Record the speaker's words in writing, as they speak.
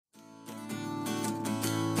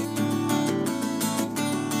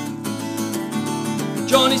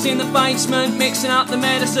Johnny's in the basement, mixing up the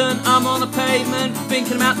medicine. I'm on the pavement,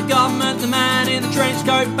 thinking about the government. The man in the trench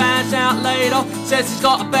coat, bad's out, laid off. Says he's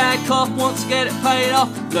got a bad cough, wants to get it paid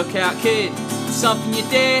off. Look out, kid, it's something you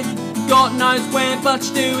did. God knows when, but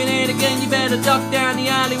you're doing it again. You better duck down the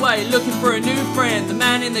alleyway, looking for a new friend. The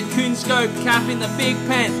man in the Kunstcoat cap in the big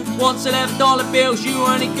pen wants $11 bills, you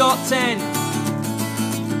only got 10.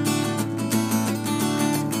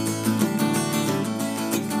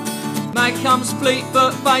 Mate comes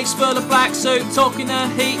Fleetfoot, face full of black suit, talking the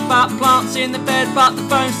heat, but plants in the bed, but the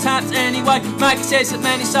phone's tapped anyway. Mate says that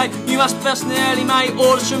many say, you must be busting early, mate,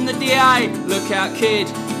 orders from the DA. Look out, kid,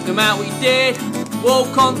 no matter what you did,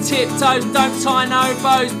 walk on tiptoes, don't tie no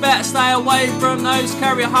bows. Better stay away from those,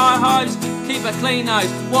 carry a high hose, keep a clean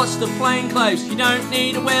nose, watch the plain clothes. You don't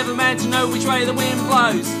need a weatherman to know which way the wind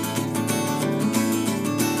blows.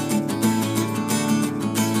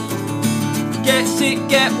 Get sick,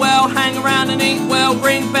 get well, hang around and eat well.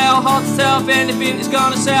 Ring bell, hard to tell if anything is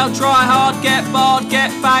gonna sell. Try hard, get barred, get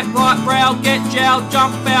back, right brow, get jailed,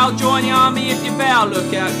 jump foul, join the army if you fail.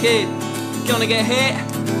 Look out, kid, gonna get hit.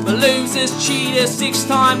 The losers, cheaters,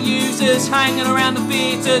 six-time users, hanging around the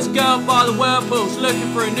theatres, girl by the whirlpools,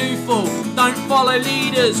 looking for a new fool. Don't follow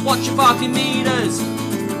leaders, watch your fucking meters.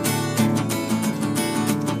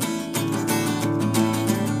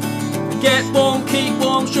 Get warm, keep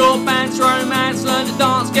warm, short bands, romance, learn to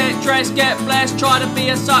dance, get dressed, get blessed, try to be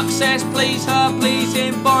a success, please her, please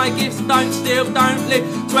him, buy gifts, don't steal, don't live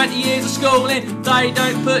 20 years of schooling, they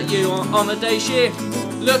don't put you on the day shift.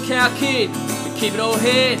 Look out, kid, we keep it all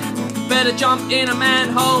here. Better jump in a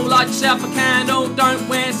manhole, light yourself a candle, don't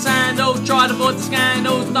wear sandals, try to avoid the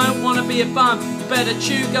scandals, don't want to be a bum, better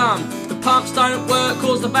chew gum. The pumps don't work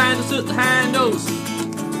cause the vandals took the handles.